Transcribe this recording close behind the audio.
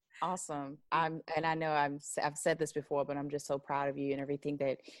Awesome. And I know I've said this before, but I'm just so proud of you and everything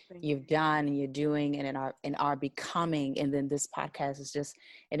that Thank you've done and you're doing and are becoming. And then this podcast is just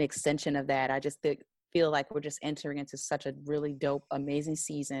an extension of that. I just feel like we're just entering into such a really dope, amazing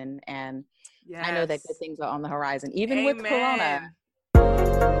season. And you. I know that good Yes. things are on the horizon, even with Corona.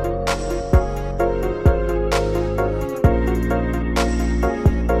 Amen.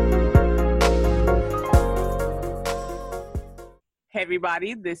 Hey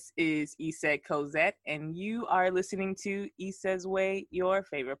everybody, this is Issa Cosette, and you are listening to Issa's Way, your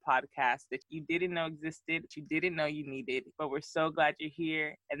favorite podcast that you didn't know existed, that you didn't know you needed, but we're so glad you're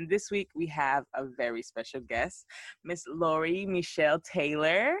here. And this week we have a very special guest, Miss Laurie Michelle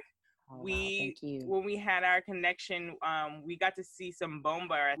Taylor. Oh, wow. We Thank you. When we had our connection, we got to see some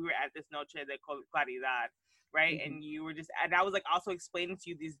bomba. We were at this noche de claridad, right? Mhm. And you were just, and I was like also explaining to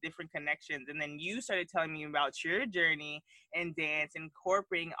you these different connections, and then you started telling me about your journey and dance,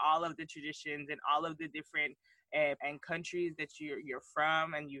 incorporating all of the traditions and all of the different and countries that you're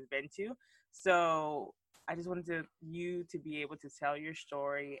from and you've been to. So I just wanted you to be able to tell your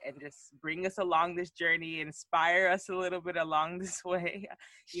story and just bring us along this journey, inspire us a little bit along this way,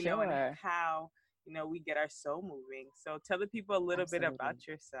 and Sure. how we get our soul moving. So tell the people a little bit Absolutely. about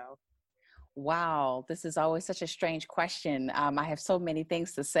yourself. Wow, this is always such a strange question. I have so many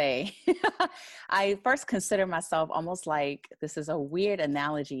things to say. I first consider myself almost like, this is a weird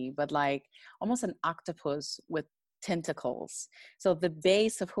analogy, but like almost an octopus with tentacles. So the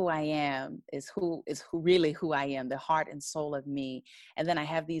base of who I am is who really who I am, the heart and soul of me. And then I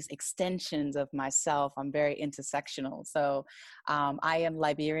have these extensions of myself. I'm very intersectional. So I am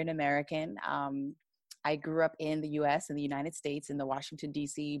Liberian American. I grew up in the US, in the United States, in the Washington,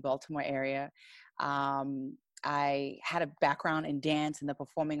 D.C., Baltimore area. Um, I had a background in dance and the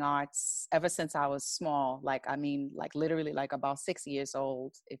performing arts ever since I was small. Like, I mean, like literally like about 6 years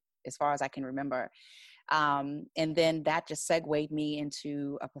old, as far as I can remember. And then that just segued me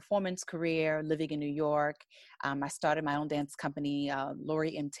into a performance career living in New York. I started my own dance company,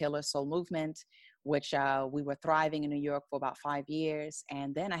 Laurie M. Taylor Soul Movement, which we were thriving in New York for about 5 years.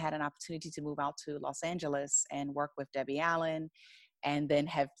 And then I had an opportunity to move out to Los Angeles and work with Debbie Allen, and then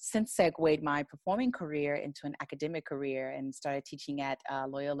have since segued my performing career into an academic career and started teaching at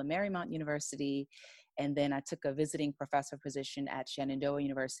Loyola Marymount University. And then I took a visiting professor position at Shenandoah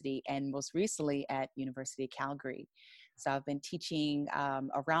University and most recently at University of Calgary. So I've been teaching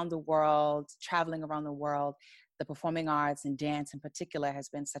around the world, traveling around the world. The performing arts and dance in particular has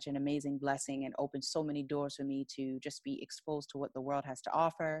been such an amazing blessing and opened so many doors for me to just be exposed to what the world has to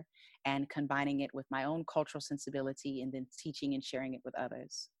offer and combining it with my own cultural sensibility and then teaching and sharing it with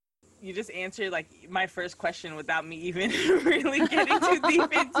others. You just answered like my first question without me even really getting too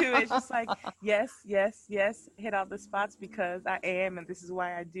deep into it. It's just like, yes, yes, yes, hit all the spots because I am, and this is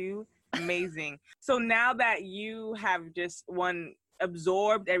why I do. Amazing. So now that you have just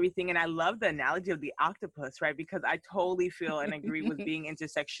absorbed everything, and I love the analogy of the octopus, right? Because I totally feel and agree with being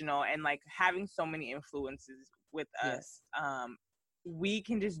intersectional and like having so many influences with Yes, us. We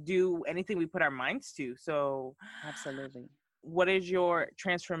can just do anything we put our minds to. So absolutely. what is your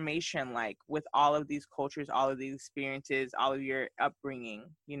transformation like with all of these cultures, all of these experiences, all of your upbringing,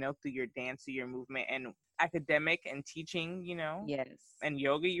 through your dance, through your movement and academic and teaching, Yes. and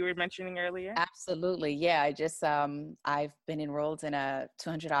yoga you were mentioning earlier? Absolutely. Yeah, I've been enrolled in a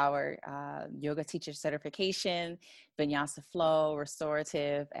 200-hour yoga teacher certification, vinyasa flow,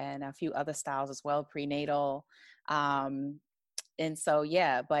 restorative, and a few other styles as well, prenatal. Um, and so,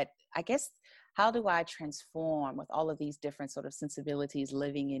 yeah, but I guess how do I transform with all of these different sort of sensibilities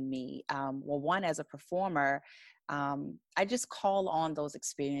living in me? Well, one, as a performer, I just call on those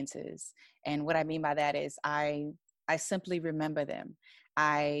experiences. And what I mean by that is I simply remember them.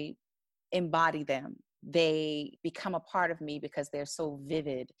 I embody them. They become a part of me because they're so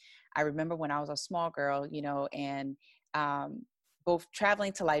vivid. I remember when I was a small girl, and both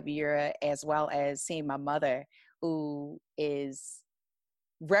traveling to Liberia as well as seeing my mother, who is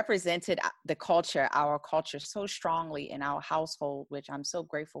represented our culture so strongly in our household, which I'm so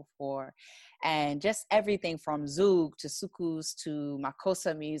grateful for. And just everything from zouk to sukus to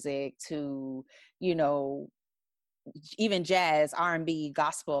makossa music to, you know, even jazz, R&B,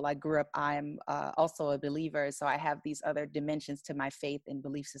 gospel. I'm also a believer, so I have these other dimensions to my faith and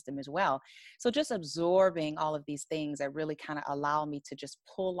belief system as well. So just absorbing all of these things that really kind of allow me to just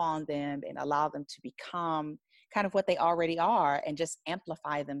pull on them and allow them to become kind of what they already are and just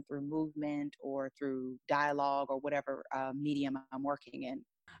amplify them through movement or through dialogue or whatever medium I'm working in.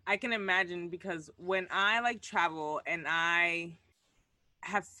 I can imagine, because when I like travel and I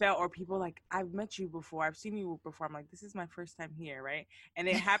have felt, or people like, I've met you before, I've seen you before, I'm like, this is my first time here, right? And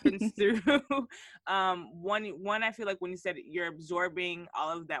it happens through one, I feel like when you said you're absorbing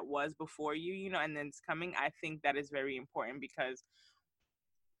all of that was before you, you know, and then it's coming, I think that is very important, because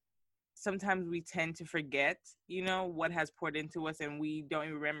sometimes we tend to forget, you know, what has poured into us, and we don't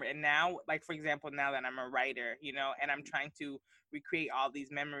even remember. And now, like, for example, now that I'm a writer, you know, and I'm trying to recreate all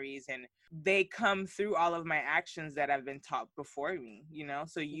these memories, and they come through all of my actions that have been taught before me, you know.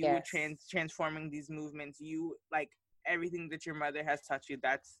 So you Yes. transforming these movements, you like everything that your mother has taught you,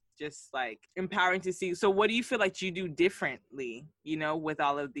 that's just like empowering to see. So what do you feel like you do differently, you know, with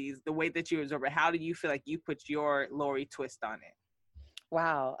all of these, the way that you absorb it? How do you feel like you put your Laurie twist on it?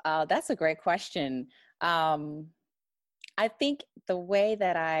 Wow, that's a great question. Um, I think the way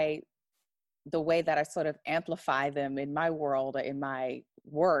that I sort of amplify them in my world or in my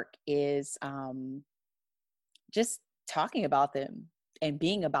work is just talking about them and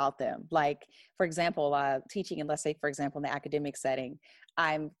being about them. Like, for example, teaching, and let's say, for example, in the academic setting,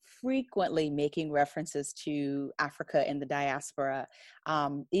 I'm frequently making references to Africa and the diaspora,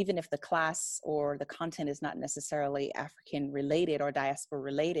 even if the class or the content is not necessarily African related or diaspora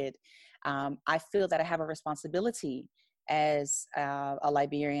related. I feel that I have a responsibility as a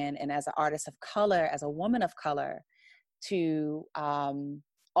Liberian and as an artist of color, as a woman of color, to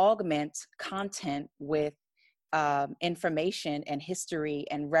augment content with information and history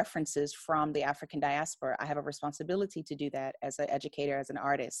and references from the African diaspora. I have a responsibility to do that as an educator, as an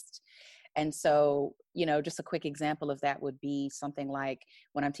artist. And so, you know, just a quick example of that would be something like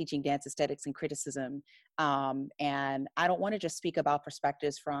when I'm teaching dance aesthetics and criticism. And I don't want to just speak about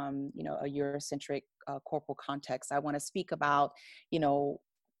perspectives from, you know, a Eurocentric corporal context. I want to speak about, you know,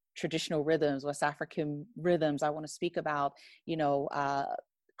 traditional rhythms, West African rhythms. I want to speak about, you know,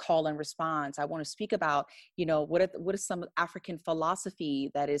 call and response. I want to speak about, you know, what is some African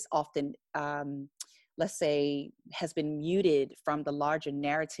philosophy that is often, let's say, has been muted from the larger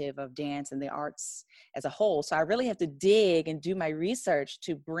narrative of dance and the arts as a whole. So I really have to dig and do my research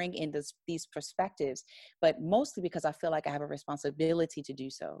to bring in these perspectives, but mostly because I feel like I have a responsibility to do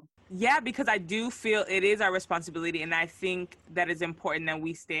so. Yeah, because I do feel it is our responsibility, and I think that it's important that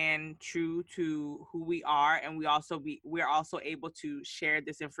we stand true to who we are, and we're also able to share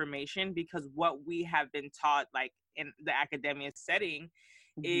this information, because what we have been taught, like in the academia setting,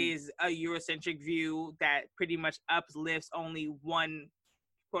 Mm-hmm. is a Eurocentric view that pretty much uplifts only one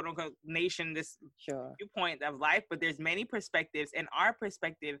quote unquote nation, this Sure. viewpoint of life, but there's many perspectives, and our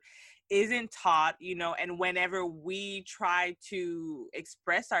perspective isn't taught, you know. And whenever we try to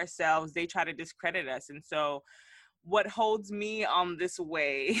express ourselves, they try to discredit us. And so what holds me on this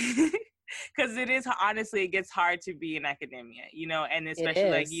way, because it is, honestly, it gets hard to be in academia, you know, and It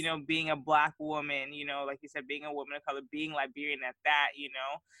especially, like, you is. know, being a Black woman, you know, like you said, being a woman of color, being Liberian at that, you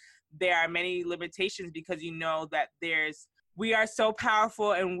know, there are many limitations, because you know that we are so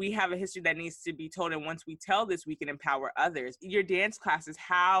powerful, and we have a history that needs to be told. And once we tell this, we can empower others. Your dance classes,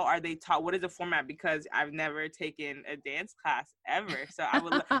 how are they taught? What is the format? Because I've never taken a dance class ever. So I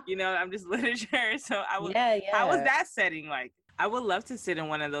would, you know, I'm just literature. So Yeah, how was yeah. that setting like? I would love to sit in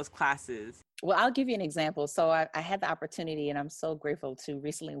one of those classes. Well, I'll give you an example. So I had the opportunity, and I'm so grateful to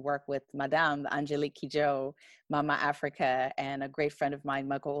recently work with Madame Angelique Kidjo, Mama Africa, and a great friend of mine,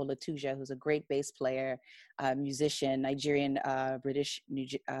 Michael Olatuja, who's a great bass player, musician, Nigerian, British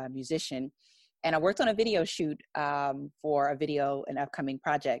musician. And I worked on a video shoot for an upcoming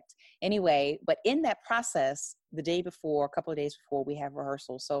project. Anyway, but in that process, the day before, a couple of days before, we have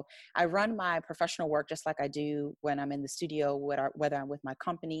rehearsal. So I run my professional work just like I do when I'm in the studio, whether I'm with my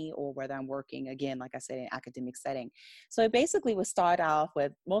company or whether I'm working, again, like I said, in an academic setting. So it basically would start off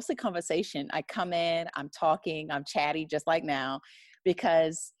with mostly conversation. I come in, I'm talking, I'm chatty, just like now,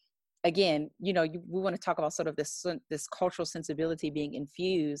 because again, you know, we want to talk about sort of this cultural sensibility being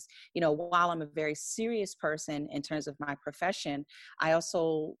infused. You know, while I'm a very serious person in terms of my profession, I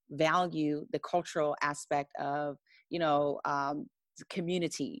also value the cultural aspect of, you know,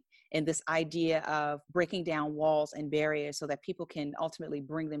 community, and this idea of breaking down walls and barriers so that people can ultimately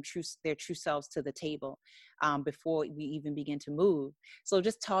bring their true selves to the table before we even begin to move. So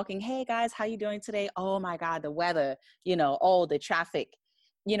just talking, hey guys, how you doing today? Oh my God, the weather, you know, oh, the traffic,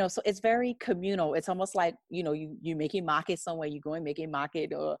 you know. So it's very communal. It's almost like, you know, you making market somewhere, you going making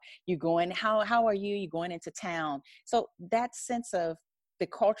market, or you going, how are you going into town. So that sense of the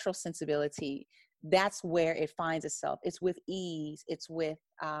cultural sensibility, that's where it finds itself. It's with ease, it's with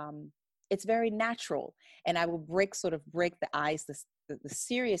it's very natural. And I will break the ice, the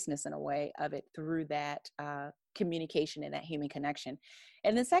seriousness in a way of it through that communication and that human connection.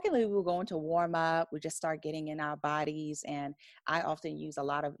 And then secondly, we'll go into warm up. We just start getting in our bodies. And I often use a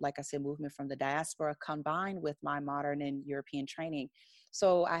lot of, like I said, movement from the diaspora combined with my modern and European training.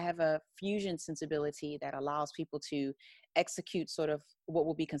 So I have a fusion sensibility that allows people to execute sort of what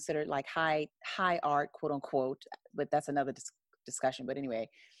will be considered like high art, quote unquote, but that's another discussion. But anyway,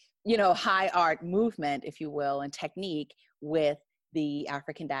 high art movement, if you will, and technique with the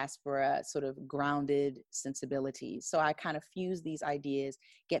African diaspora sort of grounded sensibilities. So I kind of fuse these ideas,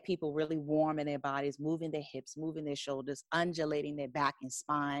 get people really warm in their bodies, moving their hips, moving their shoulders, undulating their back and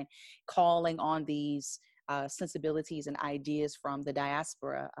spine, calling on these sensibilities and ideas from the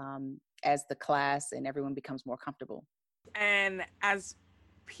diaspora as the class and everyone becomes more comfortable. And as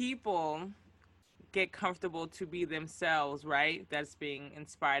people get comfortable to be themselves, right? That's being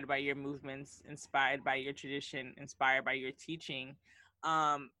inspired by your movements, inspired by your tradition, inspired by your teaching.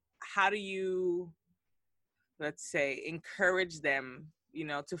 How do you, let's say, encourage them,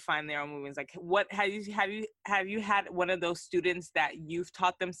 to find their own movements? Like, what have you had one of those students that you've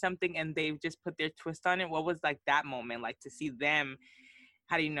taught them something and they've just put their twist on it? What was like that moment like to see them?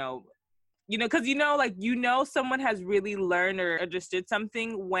 How do you know? Because someone has really learned or understood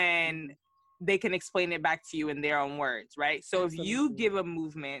something when they can explain it back to you in their own words, right? So Absolutely. If you give a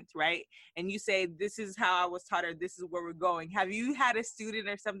movement, right, and you say, this is how I was taught, or this is where we're going, have you had a student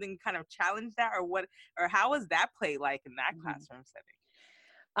or something kind of challenge that, or how was that play like in that classroom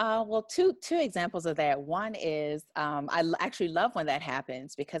setting? Well, two examples of that. One is I actually love when that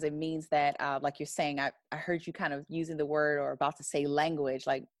happens because it means that, like you're saying, I heard you kind of using the word or about to say language,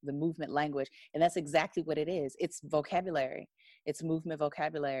 like the movement language, and that's exactly what it is. It's vocabulary. It's movement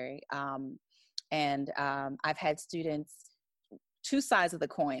vocabulary. I've had students, two sides of the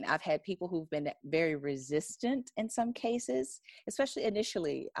coin. I've had people who've been very resistant in some cases, especially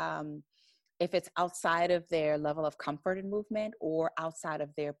initially. If it's outside of their level of comfort in movement or outside of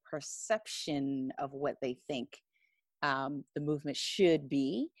their perception of what they think the movement should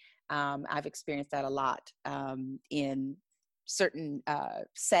be. I've experienced that a lot in certain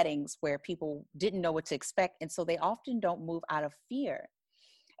settings where people didn't know what to expect. And so they often don't move out of fear.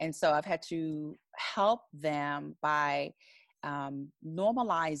 And so I've had to help them by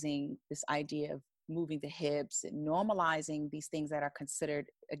normalizing this idea of moving the hips and normalizing these things that are considered,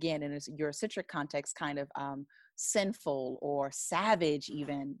 again, in a Eurocentric context, kind of sinful or savage,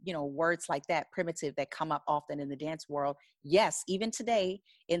 even, words like that, primitive, that come up often in the dance world. Yes, even today,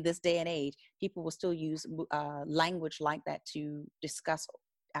 in this day and age, people will still use language like that to discuss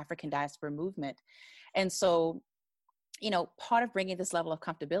African diaspora movement. And so, part of bringing this level of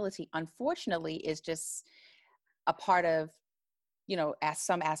comfortability, unfortunately, is just a part of, as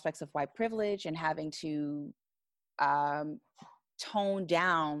some aspects of white privilege and having to tone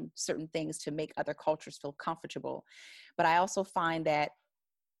down certain things to make other cultures feel comfortable. But I also find that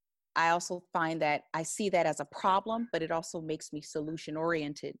I see that as a problem, but it also makes me solution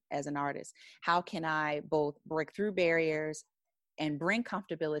oriented as an artist. How can I both break through barriers and bring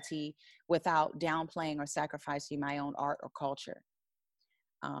comfortability without downplaying or sacrificing my own art or culture?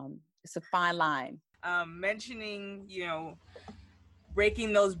 It's a fine line. Mentioning,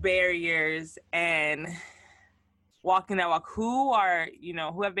 breaking those barriers and walking that walk, who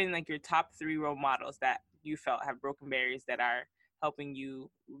have been like your top 3 role models that you felt have broken barriers that are helping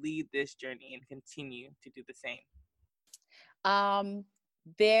you lead this journey and continue to do the same?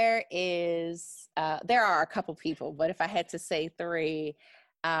 There are a couple people, but if I had to say 3,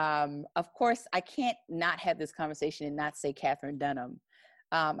 of course, I can't not have this conversation and not say Catherine Dunham.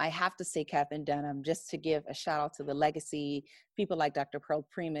 I have to say Catherine Dunham just to give a shout out to the legacy, people like Dr. Pearl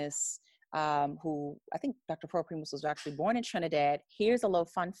Primus, who I think Dr. Pearl Primus was actually born in Trinidad. Here's a little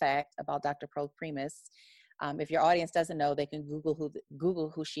fun fact about Dr. Pearl Primus. If your audience doesn't know, they can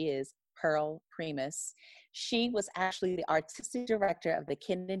Google who she is, Pearl Primus. She was actually the artistic director of the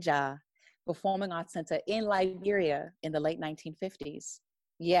Kinija Performing Arts Center in Liberia in the late 1950s.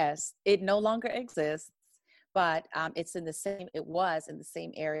 Yes, it no longer exists. But it was in the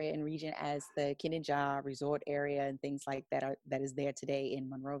same area and region as the Kinija resort area and things like that that is there today in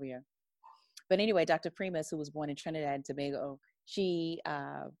Monrovia. But anyway, Dr. Primus, who was born in Trinidad and Tobago, she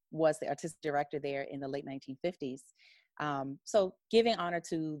was the artistic director there in the late 1950s. So giving honor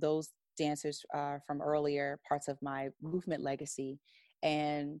to those dancers from earlier parts of my movement legacy.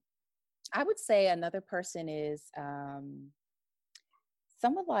 And I would say another person is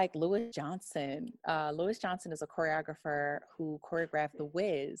someone like Louis Johnson. Louis Johnson is a choreographer who choreographed The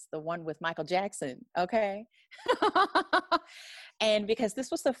Wiz, the one with Michael Jackson, okay? And because this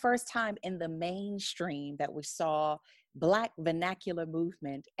was the first time in the mainstream that we saw Black vernacular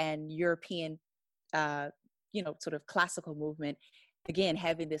movement and European, sort of classical movement, again,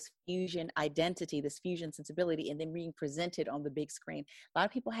 having this fusion identity, this fusion sensibility, and then being presented on the big screen. A lot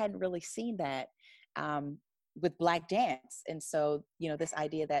of people hadn't really seen that with Black dance. And so, this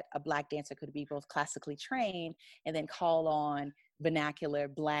idea that a Black dancer could be both classically trained and then call on vernacular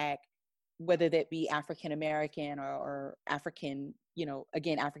Black, whether that be African American or African,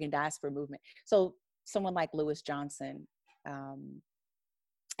 again, African diaspora movement. So someone like Lewis Johnson.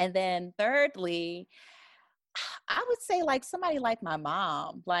 And then thirdly, I would say like somebody like my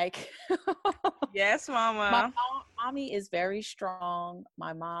mom, like Yes, my mama. mommy is very strong.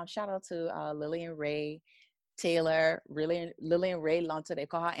 My mom, shout out to Lillian Ray Taylor, Lillian Ray Lonto, they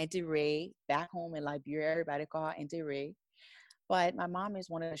call her Auntie Ray. Back home in Liberia, everybody call her Auntie Ray. But my mom is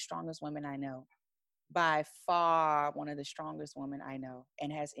one of the strongest women I know, by far one of the strongest women I know,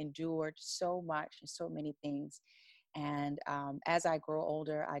 and has endured so much and so many things. And as I grow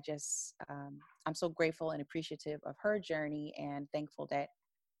older, I'm so grateful and appreciative of her journey, and thankful that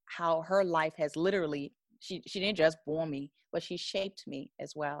how her life has literally, she didn't just born me, but she shaped me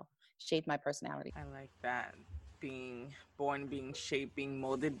as well, shaped my personality. I like that. Being born, being shaped, being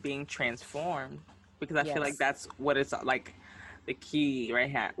molded, being transformed. Because I feel like Yes, that's what it's like the key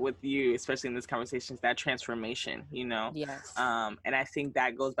right with you, especially in this conversation, is that transformation, yes, And I think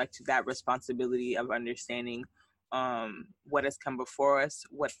that goes back to that responsibility of understanding what has come before us,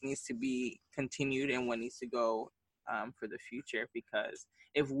 what needs to be continued, and what needs to go for the future. Because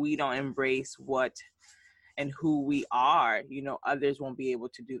if we don't embrace what and who we are, others won't be able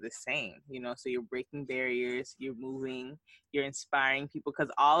to do the same, so you're breaking barriers, you're moving, you're inspiring people,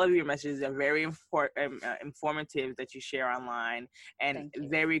 because all of your messages are very informative that you share online, and thank you.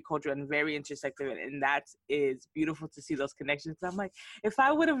 very cultural and very intersective, and that is beautiful to see those connections. I'm like, if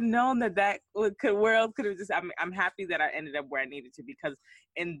I would have known that world could have just, I'm happy that I ended up where I needed to, because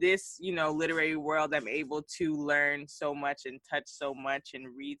in this, literary world, I'm able to learn so much and touch so much and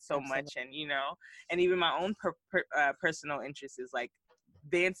read so Absolutely. much, and even my own personal interests is like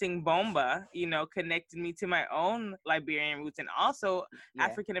dancing bomba, connected me to my own Liberian roots, and also Yeah,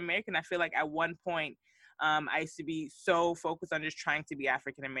 African American. I feel like at one point, I used to be so focused on just trying to be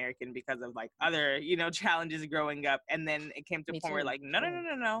African American because of like other, challenges growing up. And then it came to a me point where too. like, no, no, no,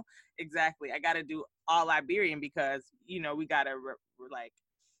 Totally. no, no. Exactly. I got to do all Liberian because, we got to like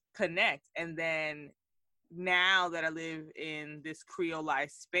connect. And then now that I live in this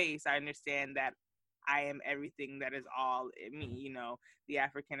creolized space, I understand that I am everything that is all in me, the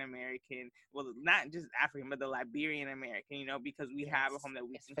African American, well, not just African, but the Liberian American, because we have a Yes, home that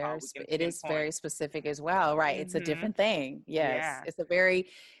we it's can call, we can it is pinpoint. very specific as well, right? It's a Mm-hmm. different thing. Yes, Yeah. it's a very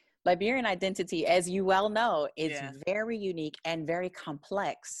Liberian identity, as you well know, is Yeah. very unique and very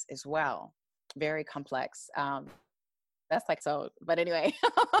complex as well. Very complex. That's like so, but anyway,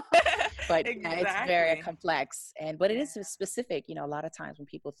 but yeah, it's very Exactly. complex, but it Yeah. is specific. A lot of times when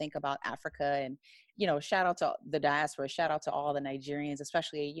people think about Africa, and shout out to the diaspora, shout out to all the Nigerians,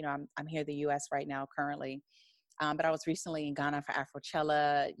 especially. I'm here in the U.S. right now currently. But I was recently in Ghana for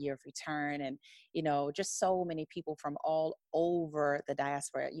Afrochella, Year of Return, and just so many people from all over the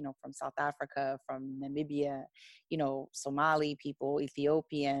diaspora. From South Africa, from Namibia, Somali people,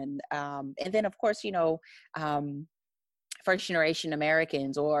 Ethiopian, and then of course, first generation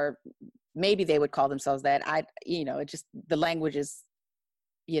Americans, or maybe they would call themselves that. It just, the language is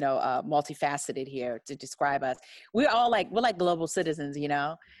multifaceted here to describe us. We're like global citizens,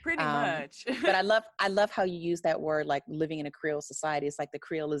 Pretty um, much. but I love how you use that word, like living in a Creole society. It's like the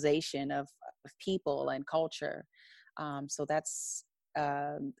Creolization of people and culture. So that's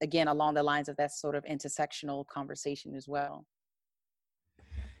again along the lines of that sort of intersectional conversation as well.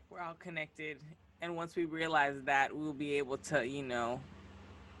 We're all connected. And once we realize that, we'll be able to,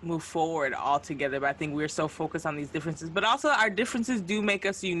 move forward all together. But I think we're so focused on these differences, but also our differences do make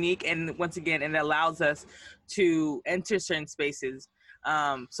us unique. And once again, it allows us to enter certain spaces.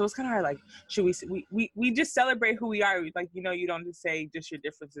 So it's kind of hard. Like, should we just celebrate who we are? Like, you don't just say just your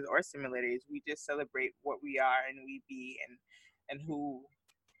differences or similarities. We just celebrate what we are and we be, and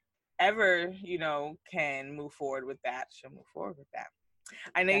whoever, can move forward with that, should move forward with that.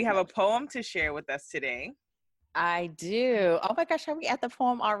 I know you have a Definitely. poem to share with us today. I do. Oh my gosh, are we at the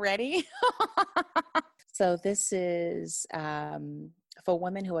poem already? So this is For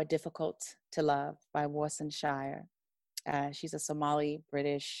Women Who Are Difficult to Love by Warsan Shire. She's a Somali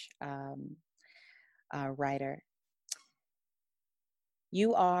British writer.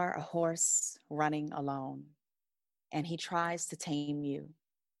 You are a horse running alone, and he tries to tame you,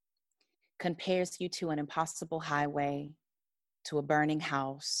 compares you to an impossible highway, to a burning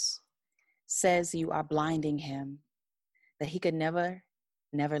house, says you are blinding him, that he could never,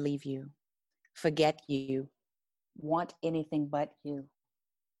 never leave you, forget you, want anything but you.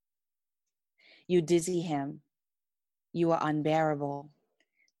 You dizzy him. You are unbearable.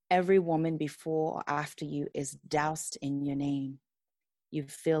 Every woman before or after you is doused in your name. You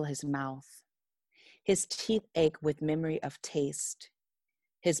fill his mouth. His teeth ache with memory of taste.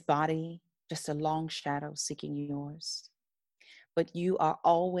 His body, just a long shadow seeking yours. But you are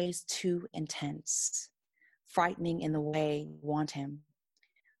always too intense, frightening in the way you want him,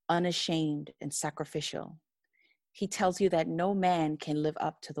 unashamed and sacrificial. He tells you that no man can live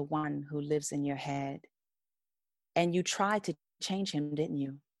up to the one who lives in your head. And you tried to change him, didn't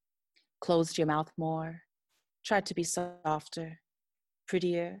you? Closed your mouth more, tried to be softer,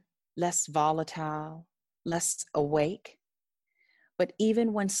 prettier, less volatile, less awake. But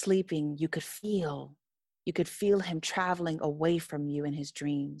even when sleeping, you could feel him traveling away from you in his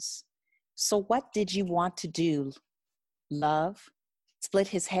dreams. So what did you want to do? Love? Split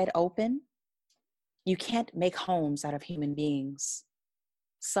his head open? You can't make homes out of human beings.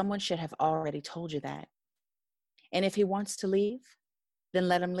 Someone should have already told you that. And if he wants to leave, then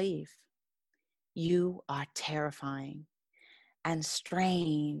let him leave. You are terrifying and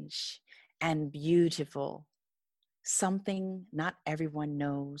strange and beautiful. Something not everyone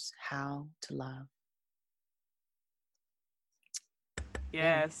knows how to love.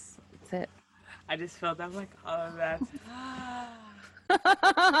 Yes. Yeah, that's it. I just felt, I'm like, oh, that's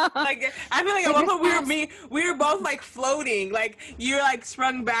like, I feel like at one point we were both like floating, like you're like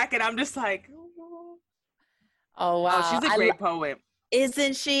sprung back and I'm just like, oh wow, oh, she's a great poet.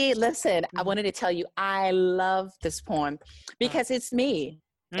 Isn't she? Listen, I wanted to tell you, I love this poem because it's me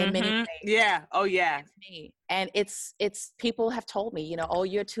in many ways. Yeah. Oh yeah. It's me. And it's people have told me, oh,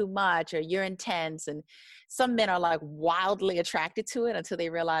 you're too much or you're intense. And some men are like wildly attracted to it until they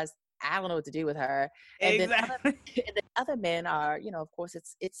realize I don't know what to do with her. And exactly. then other men are, of course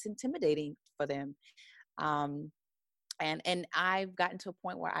it's intimidating for them. And I've gotten to a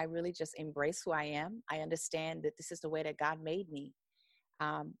point where I really just embrace who I am. I understand that this is the way that God made me.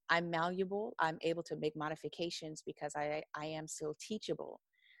 I'm malleable. I'm able to make modifications because I am still teachable,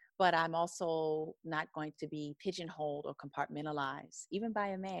 but I'm also not going to be pigeonholed or compartmentalized, even by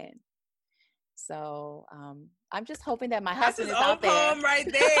a man. So I'm just hoping that my husband is out there. That's his own poem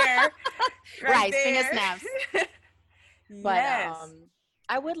right there. right, finger snaps. But yes.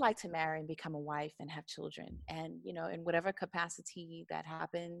 I would like to marry and become a wife and have children. And, in whatever capacity that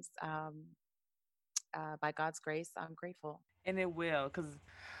happens, by God's grace, I'm grateful. And it will, because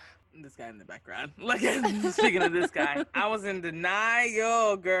this guy in the background. Look, speaking of this guy, I was in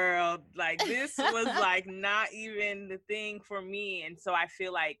denial, girl. Like, this was like not even the thing for me. And so I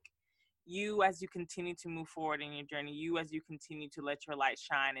feel like you, as you continue to move forward in your journey, you, as you continue to let your light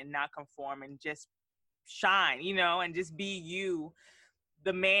shine and not conform and just shine, and just be you,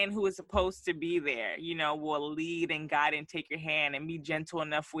 the man who is supposed to be there, will lead and guide and take your hand and be gentle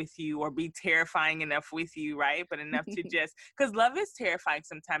enough with you or be terrifying enough with you, right? But enough to just, because love is terrifying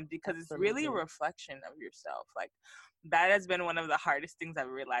sometimes because Absolutely. It's really a reflection of yourself. Like that has been one of the hardest things I've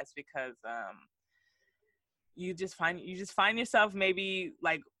realized because you just find yourself maybe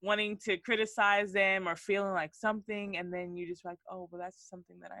like wanting to criticize them or feeling like something, and then you just like, oh, well, that's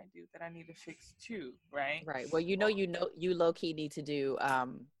something that I do that I need to fix too, right? Right. Well, you low key need to do a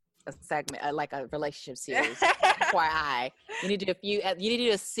segment like a relationship series. FYI, you need to do you need to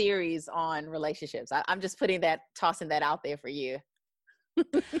do a series on relationships. I'm just tossing that out there for you.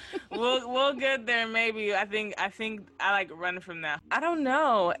 we'll get there maybe. I think I like running from that. I don't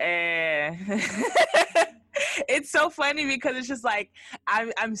know. It's so funny because it's just like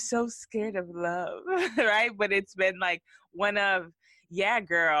I'm so scared of love, right? But it's been like one of, yeah,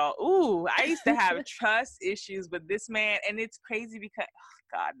 girl. Ooh, I used to have trust issues with this man, and it's crazy because,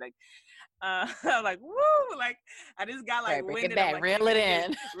 oh God, like, I'm like, woo, like I just got like bring winded. it back, like, reel it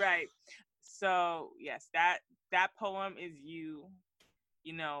in. Right. So yes, that poem is you.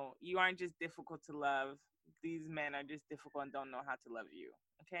 You aren't just difficult to love. These men are just difficult and don't know how to love you.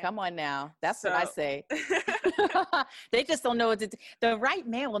 Okay. Come on now. That's what I say. They just don't know what to do. The right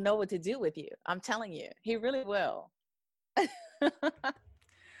man will know what to do with you. I'm telling you, he really will.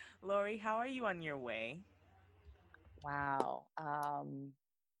 Laurie, how are you on your way? Wow.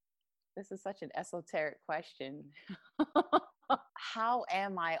 This is such an esoteric question. How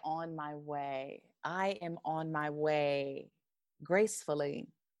am I on my way? I am on my way gracefully.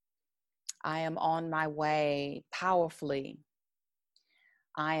 I am on my way powerfully.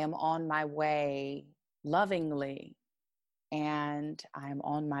 I am on my way lovingly. And I'm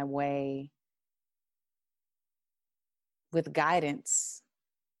on my way with guidance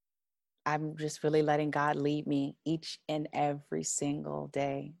I'm just really letting God lead me each and every single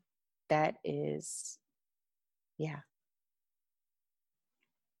day. That is, yeah.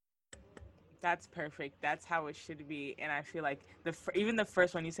 That's perfect. That's how it should be. And I feel like even the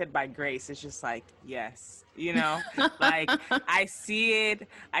first one you said by grace, it's just like, yes, like I see it,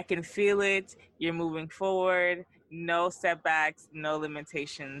 I can feel it. You're moving forward, no setbacks, no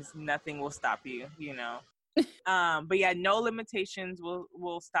limitations, nothing will stop you. But yeah, no limitations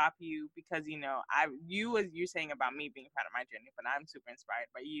will stop you because you, as you're saying about me being part of my journey, but I'm super inspired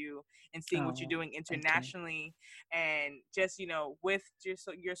by you and seeing what you're Oh, doing thank you. internationally, and just with just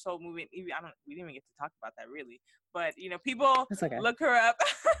your soul movement. Even we didn't even get to talk about that really, but people That's okay. look her up.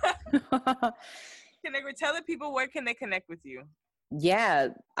 Tell the people where can they connect with you? Yeah,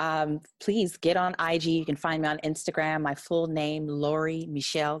 please get on IG. You can find me on Instagram. My full name, Laurie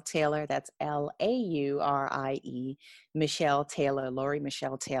Michelle Taylor. That's Laurie Michelle Taylor, Laurie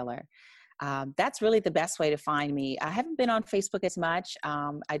Michelle Taylor. That's really the best way to find me. I haven't been on Facebook as much.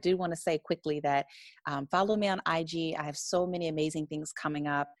 I do want to say quickly that follow me on IG. I have so many amazing things coming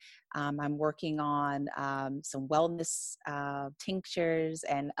up. I'm working on some wellness tinctures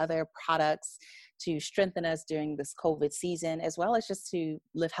and other products to strengthen us during this COVID season, as well as just to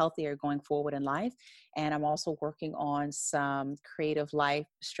live healthier going forward in life. And I'm also working on some creative life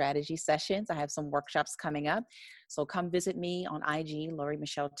strategy sessions. I have some workshops coming up. So come visit me on IG, Laurie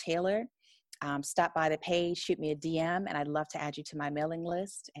Michelle Taylor. Stop by the page, shoot me a DM, and I'd love to add you to my mailing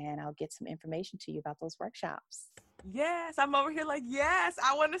list, and I'll get some information to you about those workshops. Yes, I'm over here like, yes,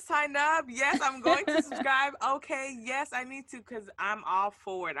 I want to sign up. Yes, I'm going to subscribe. Okay, yes, I need to because I'm all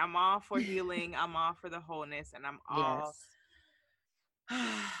for it. I'm all for healing. I'm all for the wholeness, and I'm all Yes.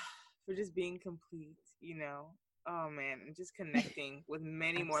 for just being complete. Oh man, and just connecting with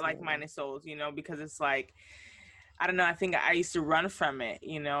many more Absolutely. like-minded souls, because it's like, I don't know, I think I used to run from it,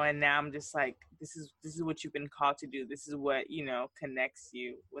 and now I'm just like, this is what you've been called to do. This is what, connects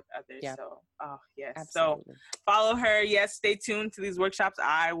you with others. Yep. So, oh yes. So Absolutely. follow her. Yes, stay tuned to these workshops.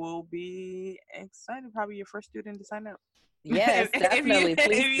 I will be excited. Probably your first student to sign up. Yes, if you definitely.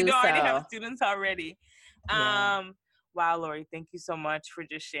 Please if you do don't already have so. students already. Yeah. Wow, Laurie, thank you so much for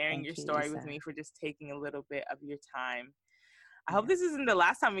just sharing your Thank you, story with Isa. me, for just taking a little bit of your time. I hope Yeah. this isn't the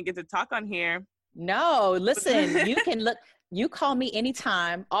last time we get to talk on here. No, listen, you can look, you call me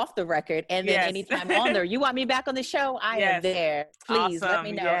anytime off the record and then Yes. anytime on there. You want me back on the show? I am Yes. there. Please let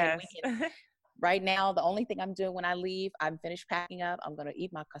me Awesome. know. And we Yes. can, right now, the only thing I'm doing when I leave, I'm finished packing up. I'm going to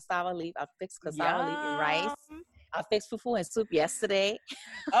eat my cassava leaf. I'll fix cassava leaf and rice. Yum. I fixed fufu and soup yesterday.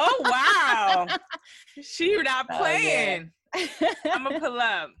 Oh, wow. She not Oh, yeah. playing. I'm going to pull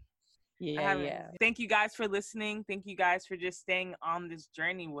up. Yeah. Thank you guys for listening. Thank you guys for just staying on this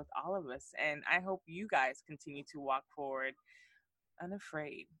journey with all of us. And I hope you guys continue to walk forward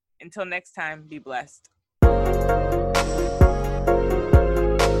unafraid. Until next time, be blessed.